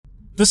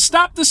The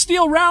Stop the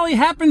Steal rally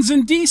happens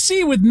in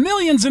D.C. with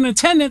millions in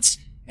attendance,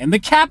 and the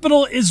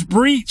Capitol is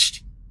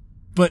breached.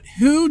 But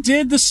who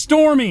did the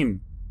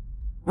storming?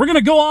 We're going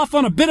to go off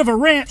on a bit of a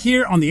rant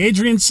here on the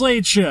Adrian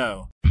Slade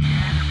Show.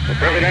 The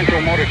presidential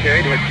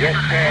motorcade had just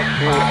passed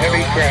through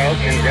heavy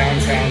crowds in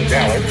downtown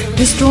Dallas,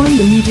 destroying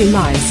the media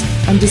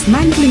lies and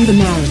dismantling the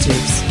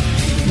narratives.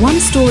 One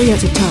story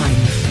at a time.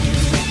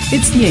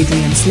 It's the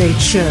Adrian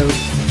Slade Show.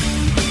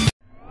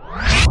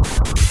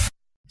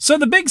 So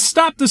the big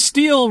Stop the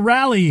Steal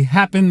rally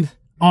happened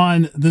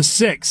on the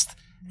 6th,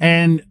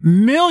 and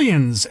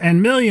millions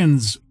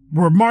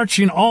were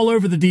marching all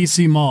over the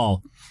D.C.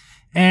 Mall.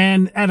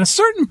 And at a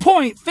certain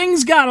point,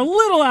 things got a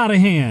little out of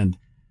hand.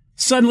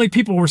 Suddenly,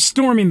 people were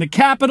storming the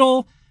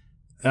Capitol.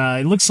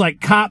 It looks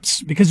like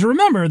cops, because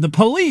remember, the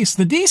police,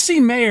 the D.C.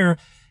 mayor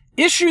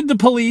issued the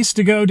police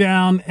to go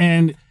down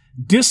and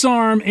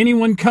disarm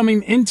anyone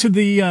coming into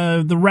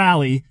the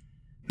rally.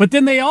 But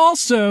then they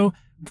also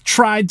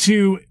tried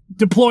to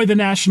deploy the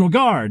National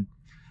Guard.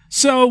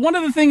 So one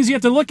of the things you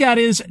have to look at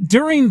is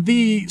during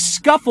the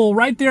scuffle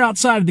right there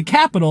outside of the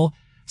Capitol,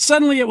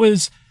 suddenly it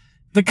was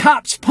the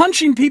cops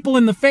punching people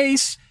in the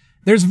face.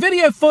 There's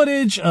video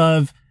footage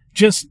of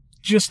just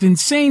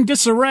insane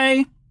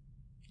disarray.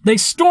 They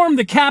stormed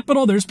the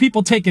Capitol. There's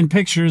people taking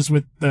pictures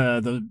with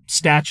the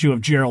statue of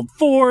Gerald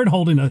Ford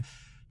holding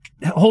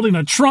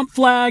a Trump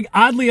flag.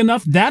 Oddly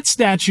enough, that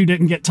statue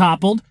didn't get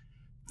toppled.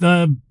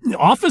 The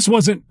office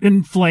wasn't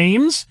in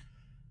flames.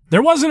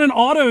 There wasn't an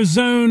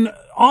AutoZone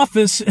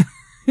office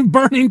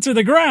burning to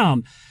the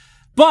ground.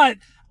 But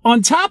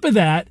on top of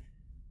that,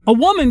 a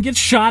woman gets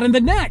shot in the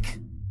neck.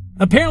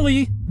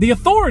 Apparently, the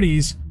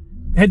authorities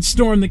had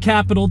stormed the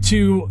Capitol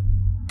to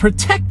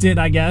protect it,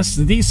 I guess.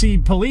 The D.C.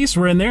 police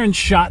were in there and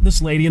shot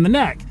this lady in the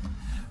neck.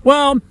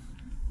 Well,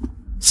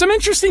 some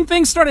interesting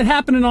things started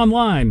happening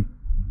online.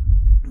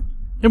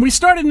 And we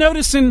started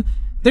noticing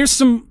there's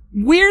some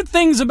weird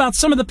things about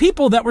some of the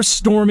people that were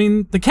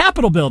storming the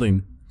Capitol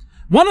building.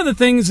 One of the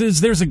things is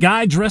there's a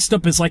guy dressed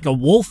up as like a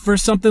wolf or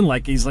something,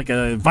 like he's like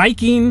a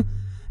Viking.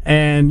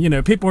 And,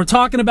 people were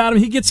talking about him.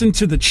 He gets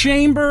into the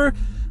chamber,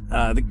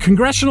 the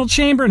congressional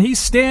chamber, and he's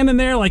standing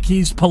there like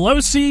he's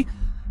Pelosi.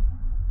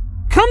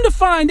 Come to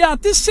find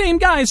out, this same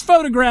guy is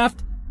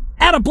photographed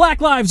at a Black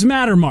Lives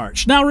Matter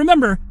march. Now,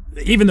 remember,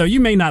 even though you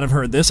may not have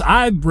heard this,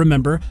 I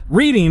remember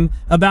reading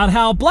about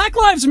how Black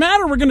Lives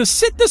Matter were going to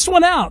sit this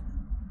one out.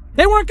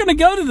 They weren't going to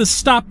go to the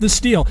Stop the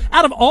Steal.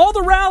 Out of all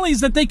the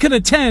rallies that they could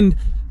attend,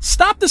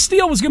 Stop the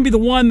Steal was going to be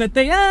the one that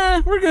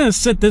we're going to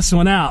sit this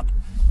one out.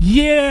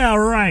 Yeah,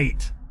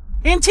 right.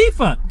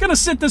 Antifa, going to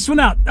sit this one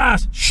out.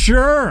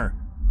 Sure.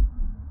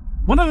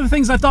 One of the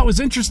things I thought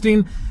was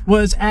interesting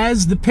was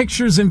as the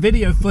pictures and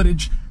video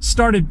footage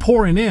started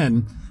pouring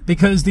in,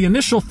 because the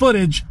initial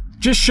footage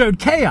just showed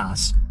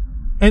chaos,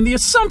 and the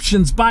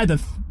assumptions by the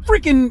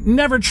freaking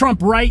Never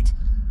Trump right,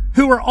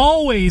 who are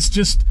always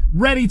just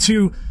ready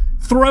to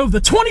throw the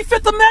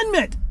 25th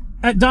Amendment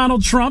at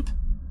Donald Trump,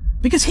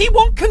 because he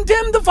won't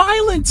condemn the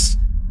violence.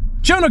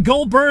 Jonah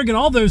Goldberg and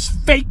all those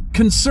fake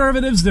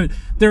conservatives,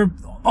 they're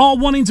all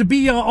wanting to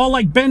be all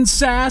like Ben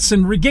Sass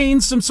and regain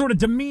some sort of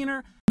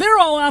demeanor. They're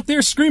all out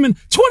there screaming,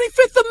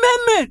 25th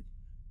Amendment!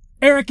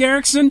 Eric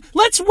Erickson,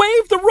 let's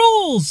waive the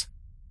rules!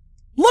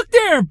 Look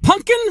there,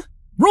 pumpkin!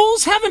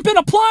 Rules haven't been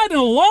applied in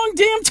a long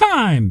damn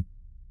time.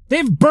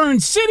 They've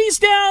burned cities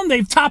down,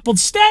 they've toppled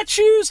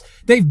statues,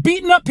 they've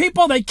beaten up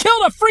people, they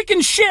killed a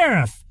freaking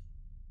sheriff.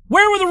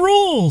 Where were the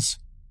rules?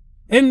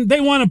 And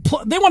they want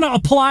to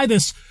apply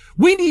this.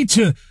 We need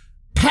to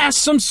pass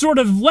some sort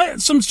of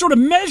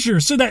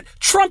measure so that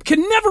Trump can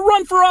never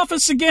run for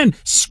office again.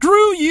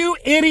 Screw you,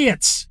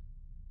 idiots.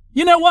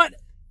 You know what?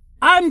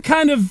 I'm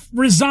kind of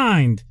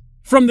resigned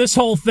from this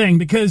whole thing,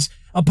 because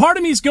a part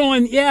of me is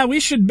going, yeah, we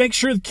should make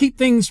sure to keep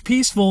things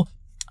peaceful.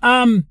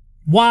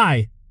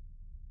 Why?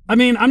 I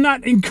mean, I'm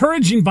not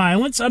encouraging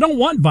violence. I don't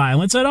want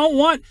violence. I don't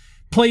want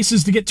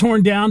places to get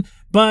torn down.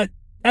 But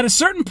at a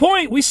certain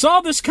point, we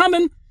saw this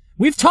coming.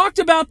 We've talked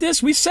about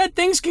this. We said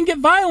things can get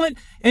violent.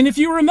 And if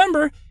you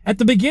remember, at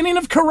the beginning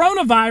of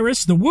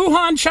coronavirus, the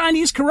Wuhan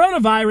Chinese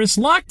coronavirus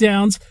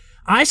lockdowns,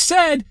 I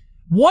said,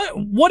 what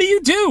do you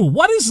do?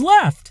 What is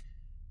left?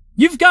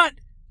 You've got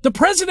the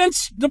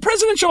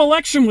presidential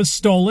election was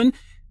stolen.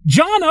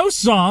 Jon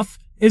Ossoff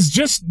has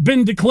just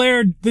been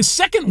declared the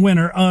second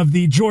winner of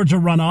the Georgia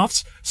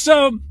runoffs.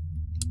 So,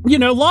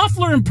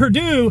 Loeffler and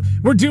Perdue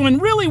were doing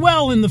really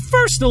well in the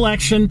first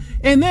election.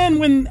 And then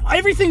when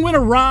everything went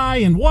awry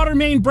and water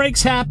main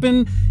breaks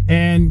happened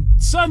and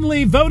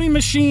suddenly voting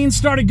machines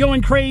started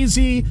going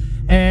crazy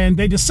and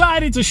they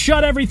decided to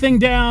shut everything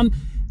down,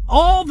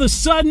 all of a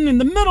sudden in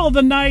the middle of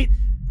the night,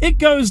 it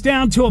goes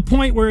down to a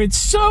point where it's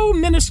so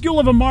minuscule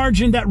of a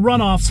margin that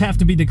runoffs have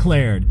to be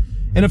declared.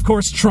 And of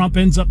course, Trump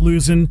ends up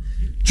losing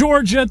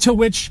Georgia, to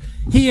which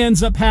he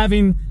ends up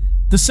having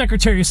the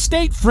Secretary of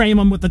State frame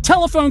him with a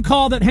telephone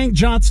call that Hank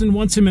Johnson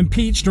wants him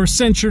impeached or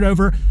censured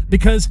over,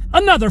 because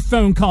another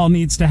phone call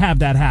needs to have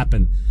that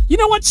happen. You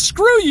know what?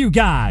 Screw you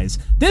guys.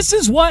 This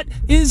is what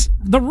is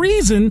the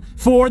reason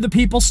for the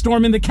people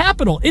storming the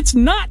Capitol. It's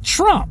not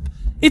Trump.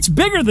 It's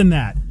bigger than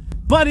that.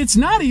 But it's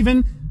not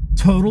even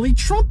totally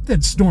Trump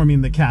that's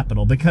storming the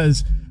Capitol,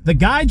 because the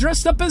guy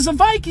dressed up as a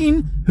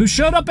Viking who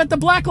showed up at the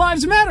Black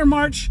Lives Matter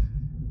march,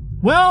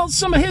 well,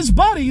 some of his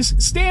buddies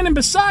standing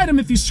beside him,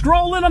 if you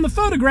scroll in on the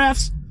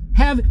photographs,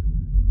 have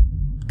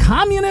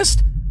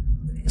communist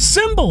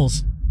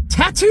symbols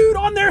tattooed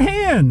on their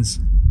hands.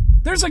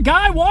 There's a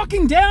guy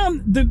walking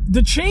down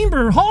the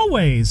chamber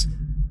hallways.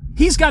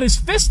 He's got his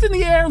fist in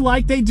the air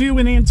like they do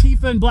in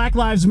Antifa and Black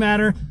Lives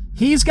Matter.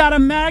 He's got a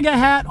MAGA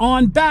hat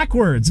on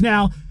backwards.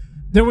 Now,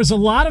 there was a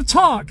lot of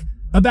talk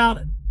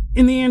about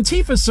in the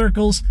Antifa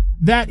circles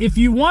that if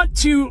you want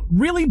to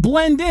really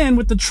blend in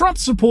with the Trump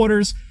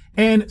supporters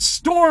and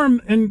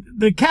storm and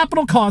the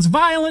Capitol, cause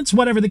violence,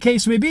 whatever the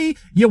case may be,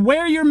 you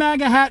wear your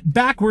MAGA hat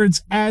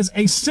backwards as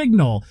a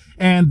signal.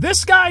 And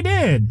this guy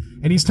did.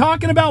 And he's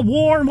talking about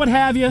war and what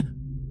have you.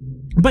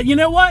 But you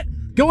know what?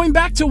 Going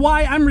back to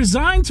why I'm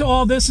resigned to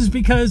all this is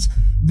because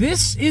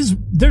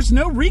there's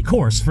no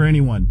recourse for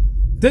anyone.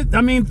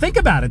 I mean, think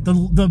about it.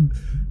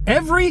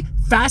 Every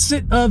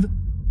facet of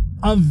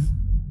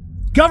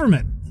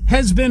government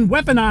has been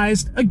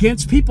weaponized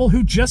against people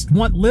who just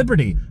want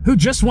liberty, who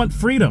just want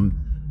freedom.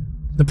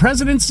 The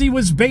presidency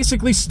was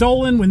basically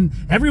stolen when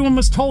everyone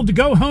was told to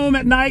go home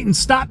at night and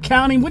stop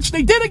counting, which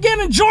they did again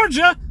in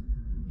Georgia.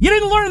 You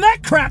didn't learn that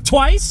crap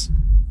twice.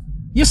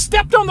 You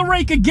stepped on the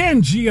rake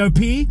again,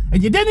 GOP,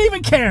 and you didn't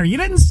even care. You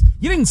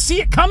didn't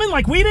see it coming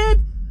like we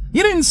did.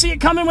 You didn't see it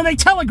coming when they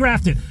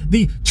telegraphed it.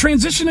 The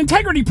Transition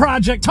Integrity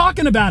Project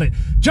talking about it.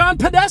 John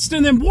Podesta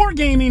and them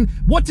wargaming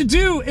what to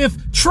do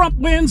if Trump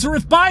wins or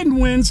if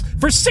Biden wins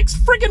for 6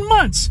 friggin'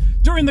 months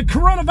during the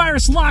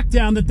coronavirus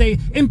lockdown that they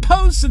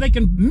imposed so they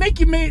can make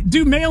you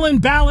do mail-in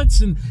ballots,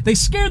 and they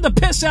scared the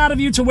piss out of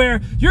you to where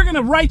you're going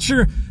to write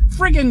your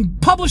friggin'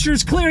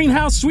 Publishers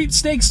Clearinghouse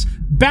sweepstakes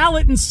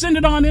ballot and send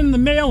it on in the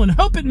mail and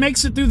hope it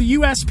makes it through the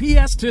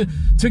USPS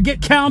to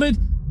get counted.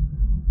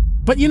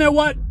 But you know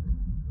what?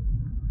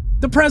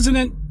 The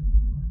president,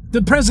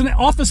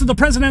 office of the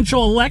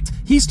presidential elect,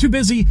 he's too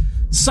busy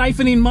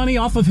siphoning money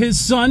off of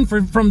his son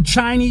from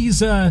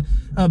Chinese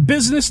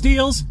business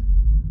deals.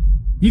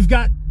 You've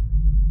got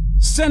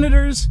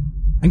senators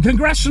and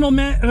congressional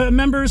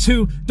members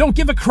who don't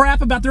give a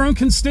crap about their own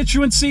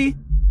constituency.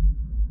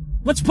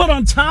 Let's put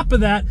on top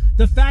of that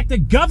the fact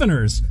that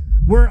governors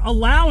were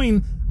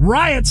allowing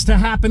riots to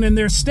happen in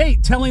their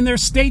state, telling their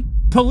state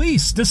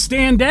police to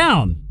stand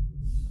down.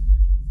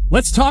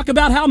 Let's talk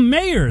about how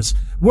mayors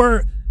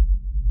were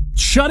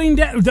shutting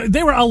down,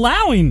 they were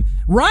allowing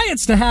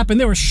riots to happen.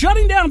 They were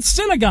shutting down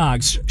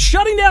synagogues,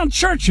 shutting down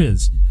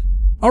churches,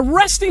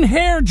 arresting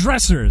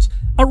hairdressers,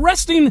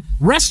 arresting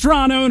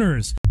restaurant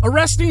owners,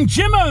 arresting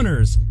gym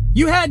owners.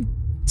 You had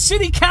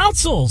city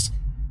councils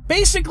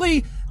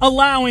basically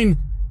allowing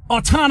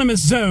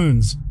autonomous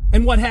zones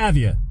and what have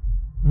you.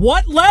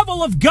 What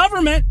level of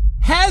government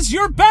has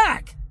your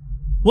back?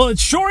 Well, it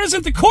sure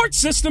isn't the court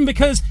system,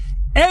 because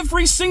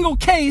every single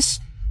case,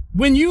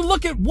 when you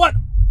look at what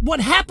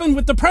happened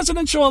with the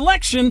presidential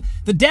election,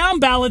 the down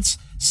ballots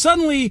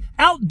suddenly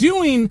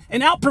outdoing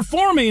and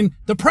outperforming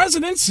the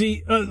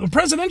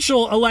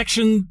presidential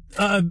election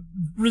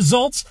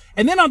results.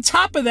 And then on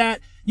top of that,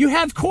 you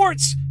have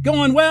courts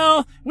going,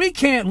 well, we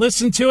can't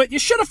listen to it. You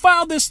should have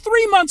filed this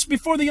 3 months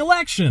before the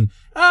election.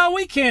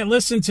 We can't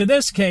listen to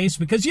this case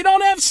because you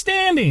don't have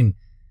standing.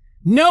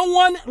 No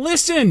one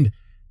listened.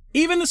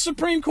 Even the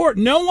Supreme Court,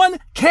 no one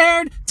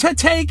cared to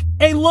take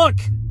a look.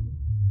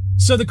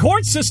 So the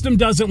court system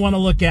doesn't want to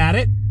look at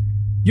it.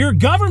 Your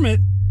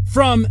government,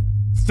 from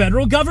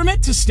federal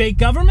government to state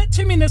government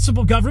to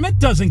municipal government,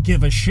 doesn't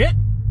give a shit.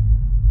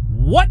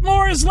 What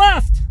more is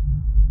left?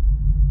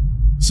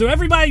 So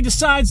everybody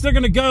decides they're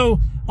going to go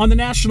on the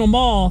National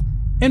Mall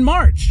in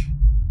March.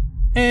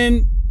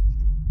 And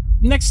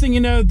next thing you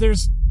know,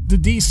 there's the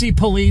DC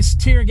police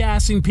tear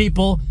gassing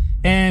people,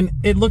 and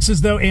it looks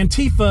as though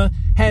Antifa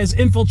has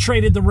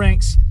infiltrated the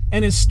ranks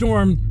and has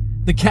stormed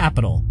the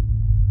Capitol.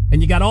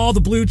 And you got all the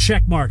blue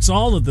check marks,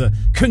 all of the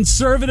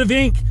conservative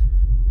ink,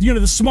 you know,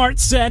 the smart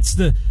sets,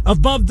 the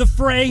above the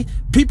fray,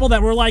 people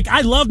that were like,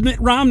 I love Mitt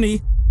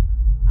Romney.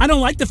 I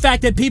don't like the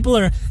fact that people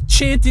are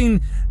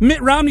chanting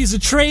Mitt Romney's a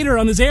traitor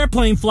on his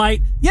airplane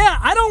flight. Yeah,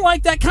 I don't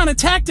like that kind of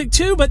tactic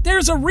too, but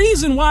there's a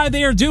reason why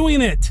they are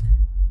doing it.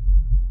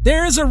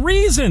 There is a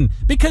reason.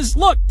 Because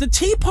look, the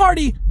Tea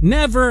Party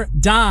never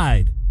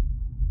died.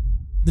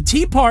 The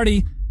Tea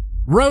Party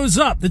rose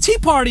up. The Tea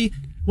Party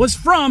was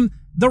from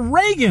the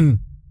Reagan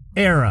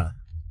era.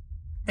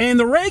 And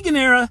the Reagan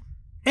era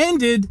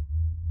ended.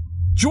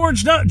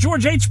 George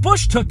H.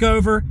 Bush took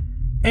over,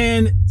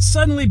 and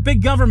suddenly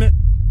big government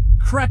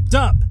crept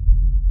up.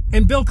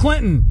 And Bill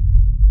Clinton,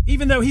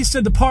 even though he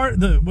said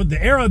the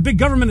era of big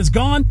government is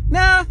gone,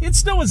 nah, it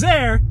still was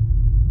there.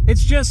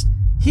 It's just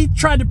he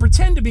tried to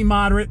pretend to be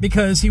moderate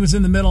because he was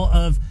in the middle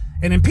of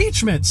an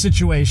impeachment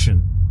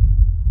situation.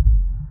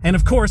 And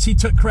of course, he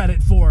took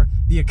credit for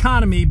the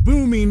economy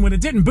booming when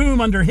it didn't boom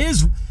under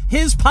his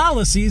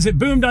policies. It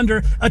boomed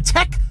under a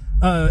tech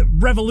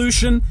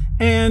revolution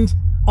and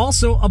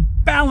also a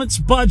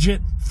balanced budget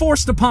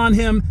forced upon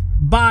him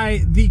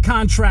by the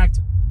contract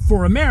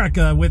for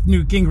America with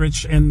Newt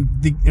Gingrich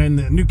and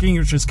Newt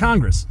Gingrich's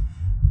Congress.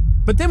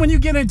 But then when you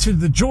get into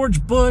the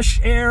George Bush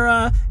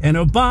era and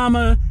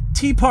Obama,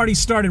 Tea Party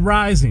started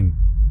rising.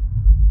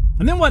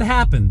 And then what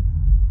happened?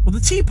 Well, the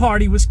Tea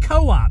Party was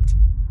co-opted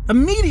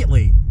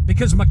immediately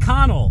because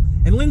McConnell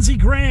and Lindsey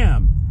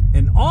Graham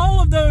and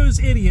all of those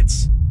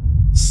idiots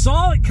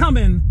saw it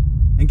coming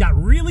and got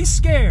really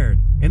scared,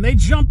 and they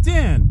jumped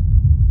in.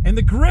 And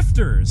the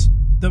grifters,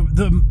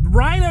 the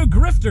rhino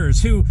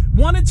grifters who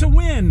wanted to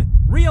win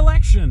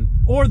re-election,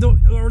 or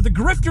the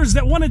grifters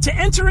that wanted to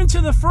enter into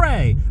the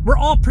fray, were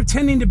all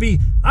pretending to be,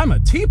 I'm a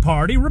Tea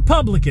Party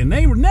Republican.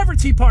 They were never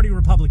Tea Party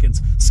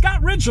Republicans.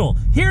 Scott Ridgell,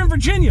 here in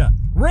Virginia,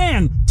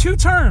 ran 2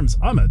 terms.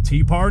 I'm a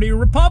Tea Party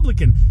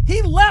Republican.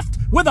 He left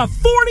with a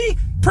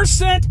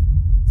 40%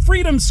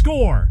 freedom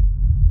score.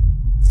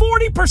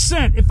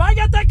 40%. If I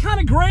got that kind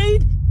of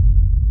grade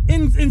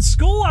in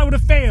school, I would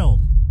have failed.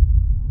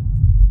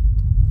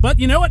 But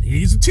you know what?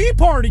 He's a Tea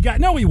Party guy.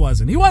 No, he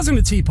wasn't. He wasn't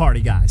a Tea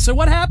Party guy. So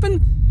what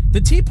happened?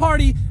 The Tea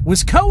Party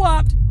was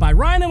co-opted by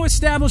rhino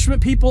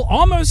establishment people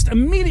almost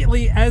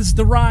immediately as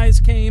the rise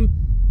came.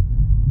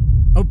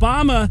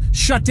 Obama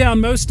shut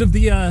down most of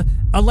the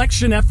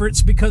election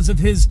efforts because of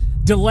his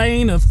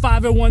delaying of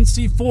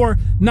 501c4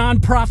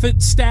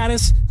 nonprofit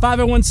status,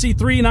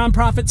 501c3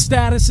 nonprofit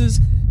statuses,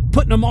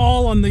 putting them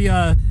all on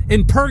the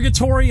in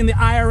purgatory in the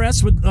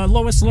IRS with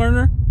Lois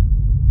Lerner.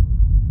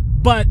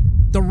 But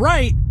the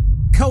right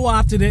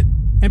co-opted it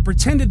and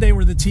pretended they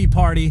were the Tea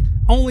Party,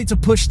 only to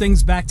push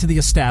things back to the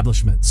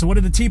establishment. So what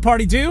did the Tea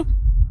Party do?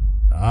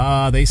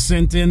 They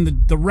sent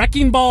in the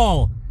wrecking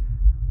ball.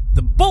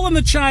 The bull in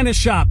the china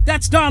shop.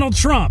 That's Donald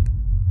Trump.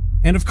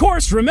 And of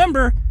course,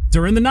 remember,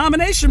 during the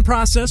nomination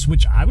process,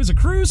 which I was a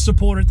Cruz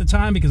supporter at the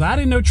time because I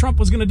didn't know Trump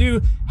was going to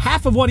do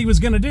half of what he was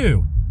going to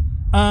do.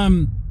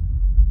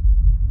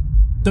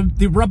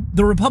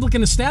 The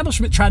Republican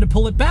establishment tried to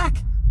pull it back.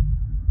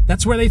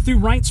 That's where they threw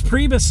Reince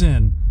Priebus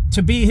in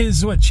to be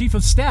his chief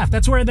of staff.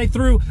 That's where they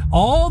threw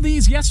all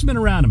these yes men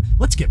around him.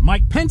 Let's get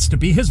Mike Pence to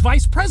be his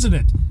vice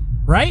president,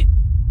 right?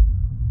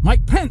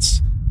 Mike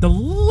Pence, the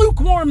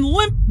lukewarm,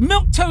 limp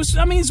milquetoast.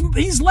 I mean,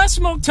 he's less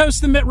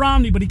milquetoast than Mitt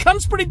Romney, but he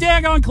comes pretty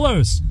daggone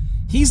close.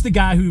 He's the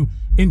guy who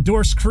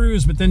endorsed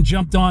Cruz, but then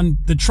jumped on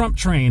the Trump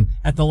train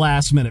at the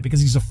last minute because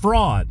he's a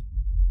fraud.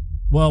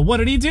 Well, what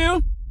did he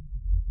do?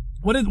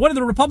 What did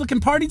the Republican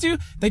Party do?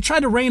 They tried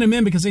to rein him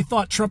in because they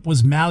thought Trump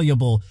was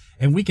malleable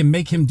and we can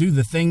make him do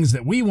the things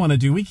that we want to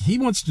do. He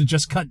wants to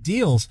just cut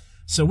deals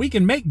so we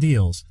can make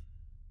deals.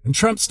 And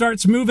Trump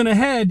starts moving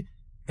ahead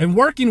and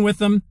working with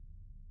them.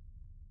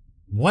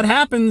 What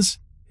happens?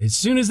 As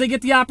soon as they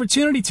get the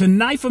opportunity to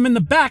knife him in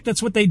the back,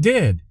 that's what they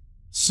did.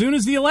 As soon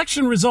as the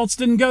election results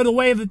didn't go the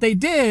way that they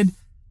did,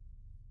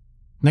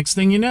 next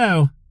thing you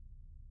know,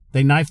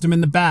 they knifed him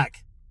in the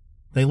back.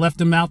 They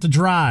left him out to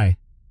dry.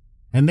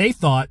 And they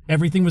thought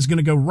everything was going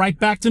to go right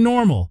back to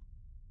normal.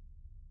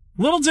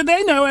 Little did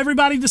they know,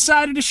 everybody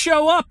decided to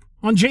show up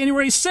on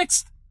January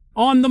 6th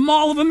on the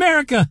Mall of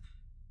America,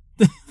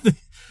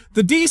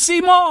 the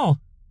D.C. Mall,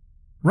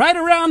 right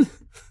around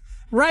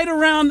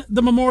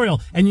the memorial.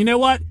 And you know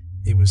what?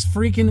 It was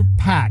freaking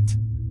packed.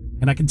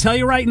 And I can tell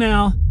you right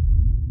now,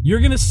 you're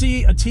going to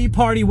see a Tea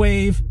Party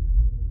wave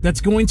that's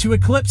going to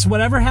eclipse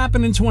whatever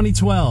happened in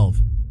 2012.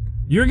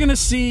 You're going to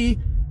see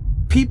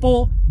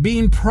people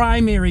being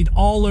primaried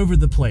all over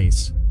the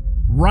place.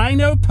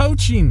 Rhino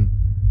poaching.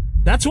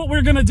 That's what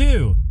we're going to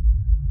do.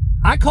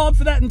 I called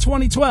for that in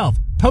 2012.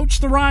 Poach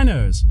the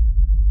rhinos.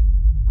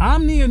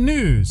 Omnia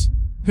News,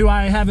 who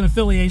I have an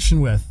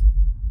affiliation with,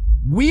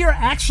 we are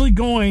actually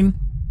going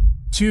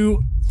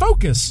to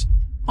focus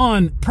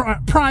on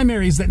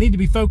primaries that need to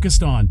be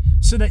focused on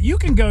so that you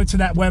can go to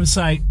that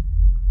website,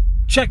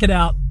 check it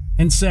out,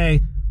 and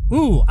say,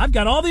 ooh, I've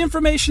got all the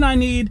information I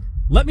need.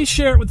 Let me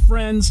share it with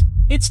friends.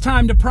 It's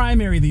time to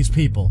primary these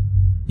people.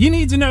 You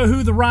need to know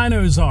who the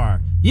rhinos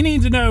are. You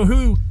need to know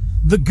who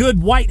the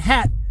good white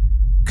hat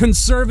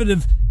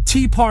conservative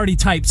Tea Party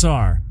types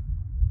are.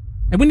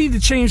 And we need to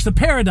change the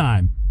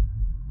paradigm.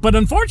 But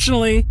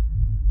unfortunately,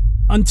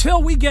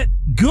 until we get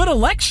good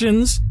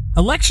elections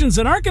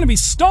that aren't going to be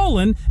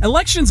stolen,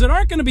 elections that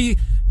aren't going to be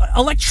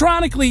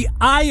electronically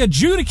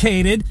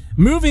adjudicated,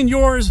 moving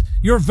your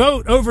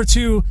vote over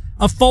to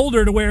a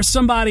folder to where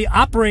somebody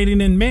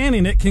operating and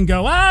manning it can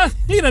go,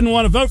 he doesn't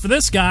want to vote for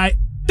this guy.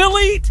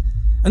 Delete.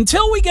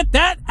 Until we get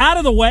that out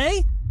of the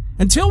way,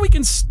 until we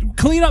can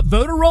clean up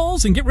voter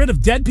rolls and get rid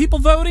of dead people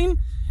voting,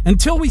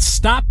 until we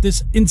stop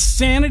this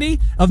insanity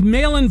of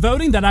mail-in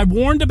voting that I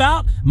warned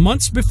about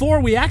months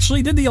before we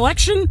actually did the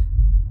election,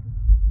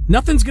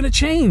 nothing's going to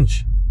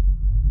change.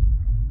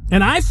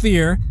 And I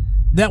fear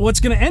that what's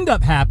going to end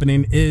up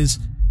happening is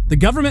the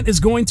government is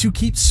going to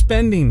keep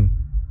spending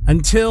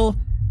until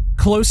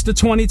close to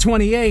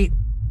 2028,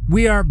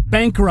 we are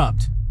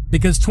bankrupt,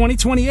 because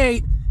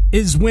 2028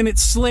 is when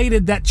it's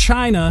slated that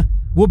China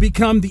will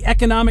become the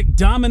economic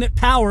dominant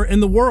power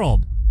in the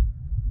world.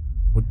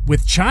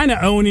 With China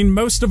owning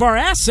most of our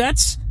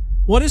assets,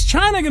 what is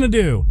China going to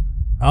do?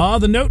 Oh,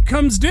 the note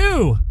comes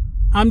due.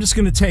 I'm just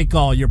going to take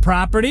all your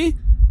property.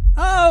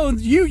 Oh,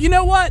 you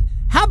know what?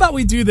 How about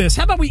we do this?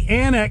 How about we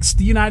annex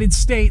the United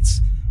States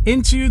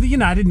into the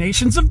United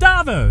Nations of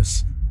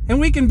Davos? And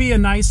we can be a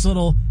nice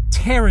little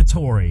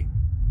territory.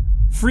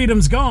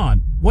 Freedom's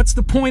gone. What's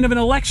the point of an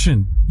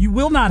election? You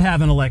will not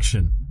have an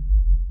election.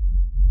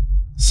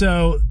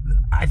 So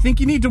I think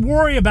you need to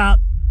worry about,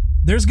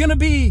 there's going to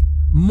be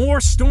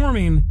more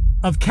storming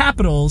of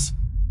capitals.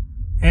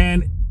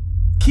 And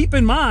keep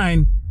in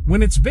mind,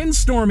 when it's been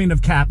storming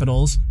of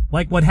capitals,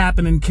 like what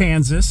happened in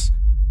Kansas,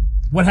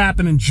 what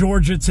happened in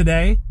Georgia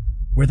today,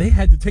 where they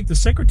had to take the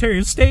Secretary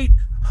of State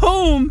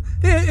home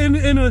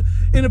in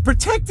a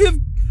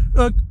protective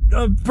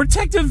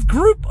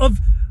group of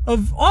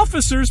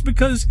officers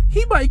because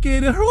he might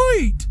get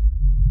hurt.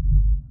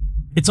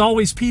 It's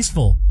always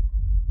peaceful.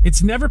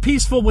 It's never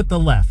peaceful with the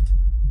left.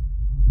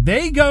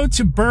 They go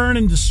to burn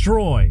and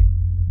destroy.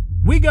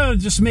 We go to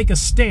just make a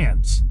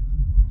stance.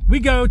 We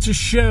go to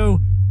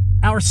show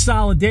our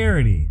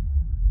solidarity.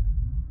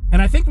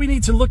 And I think we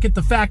need to look at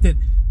the fact that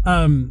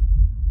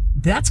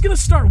that's going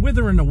to start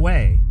withering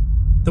away.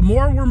 The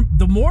more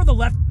the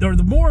left, or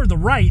the more the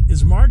right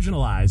is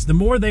marginalized, the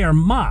more they are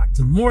mocked,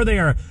 the more they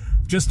are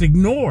just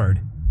ignored.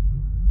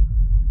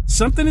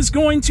 Something is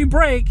going to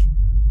break,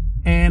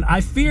 and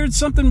I feared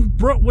something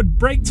would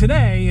break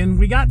today, and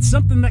we got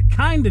something that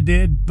kind of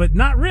did, but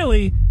not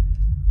really.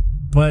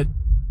 But,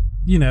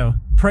 you know,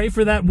 pray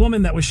for that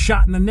woman that was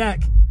shot in the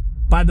neck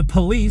by the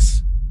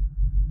police,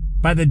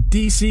 by the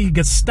DC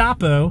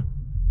Gestapo.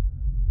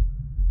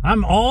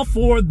 I'm all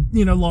for,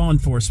 law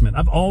enforcement.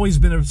 I've always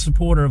been a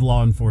supporter of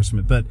law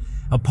enforcement, but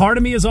a part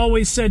of me has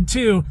always said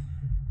too,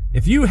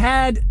 if you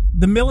had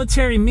the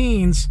military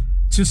means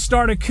to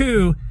start a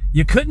coup,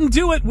 you couldn't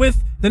do it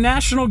with the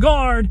National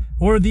Guard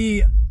or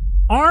the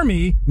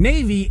Army,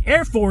 Navy,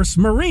 Air Force,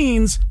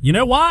 Marines. You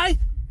know why?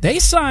 They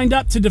signed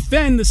up to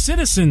defend the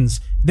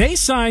citizens. They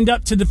signed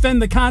up to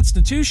defend the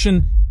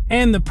Constitution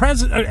and the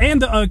president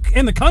and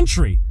the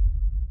country.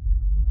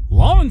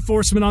 Law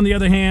enforcement, on the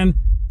other hand,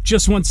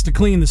 just wants to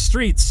clean the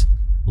streets.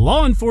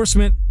 Law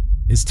enforcement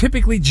is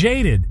typically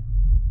jaded.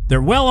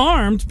 They're well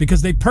armed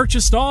because they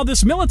purchased all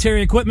this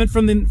military equipment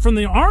from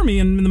the army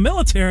and the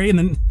military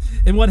and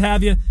what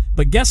have you.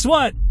 But guess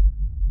what?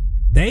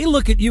 They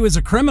look at you as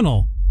a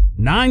criminal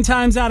 9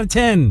 times out of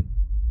 10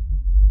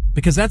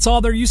 because that's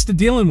all they're used to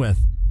dealing with.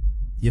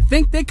 You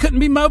think they couldn't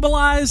be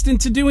mobilized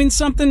into doing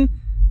something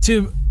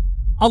to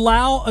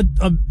allow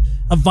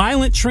a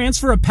violent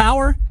transfer of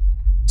power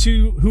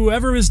to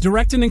whoever is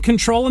directing and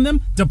controlling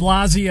them? De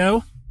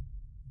Blasio,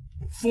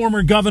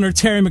 former Governor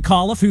Terry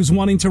McAuliffe, who's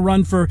wanting to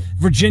run for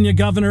Virginia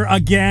governor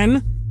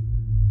again.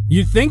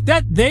 You think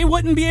that they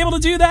wouldn't be able to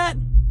do that?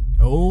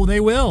 Oh,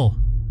 they will.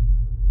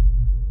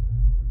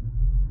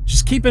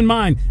 Just keep in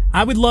mind,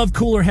 I would love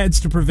cooler heads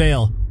to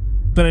prevail,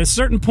 but at a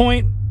certain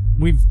point,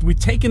 we've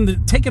taken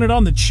it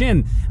on the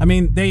chin. I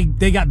mean,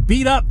 they got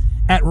beat up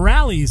at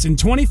rallies in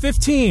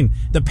 2015.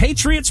 The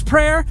Patriots'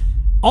 prayer,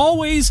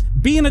 always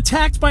being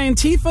attacked by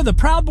Antifa. The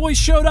Proud Boys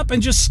showed up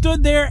and just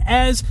stood there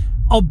as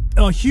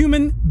a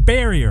human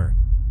barrier.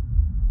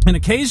 And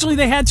occasionally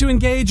they had to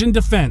engage in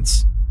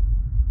defense.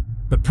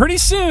 But pretty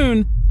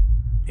soon,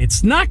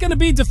 it's not going to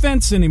be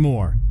defense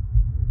anymore.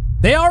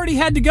 They already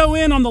had to go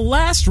in on the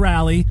last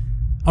rally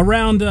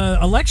around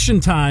election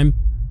time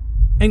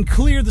and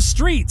clear the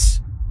streets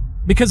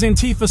because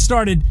Antifa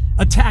started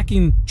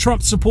attacking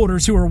Trump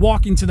supporters who were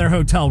walking to their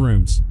hotel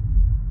rooms.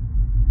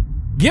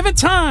 Give it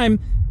time.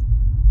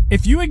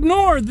 If you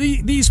ignore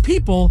these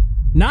people,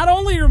 not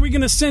only are we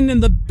going to send in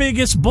the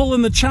biggest bull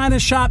in the china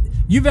shop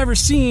you've ever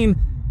seen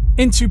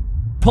into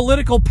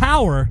political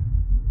power,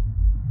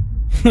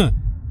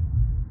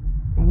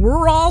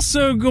 we're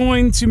also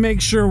going to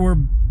make sure we're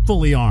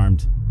fully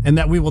armed and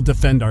that we will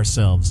defend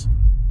ourselves.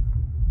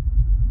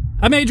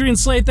 I'm Adrian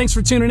Slade. Thanks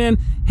for tuning in.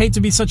 Hate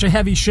to be such a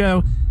heavy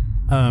show.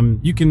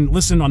 You can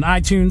listen on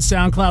iTunes,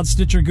 SoundCloud,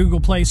 Stitcher,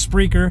 Google Play,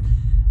 Spreaker,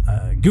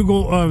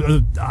 Google,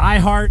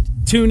 iHeart,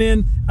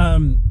 TuneIn.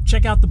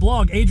 Check out the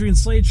blog,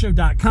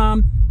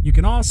 adriansladeshow.com. You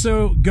can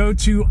also go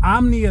to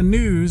Omnia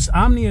News,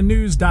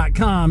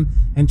 omnianews.com,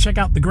 and check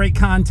out the great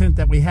content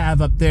that we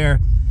have up there.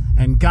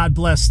 And God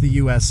bless the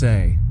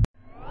USA.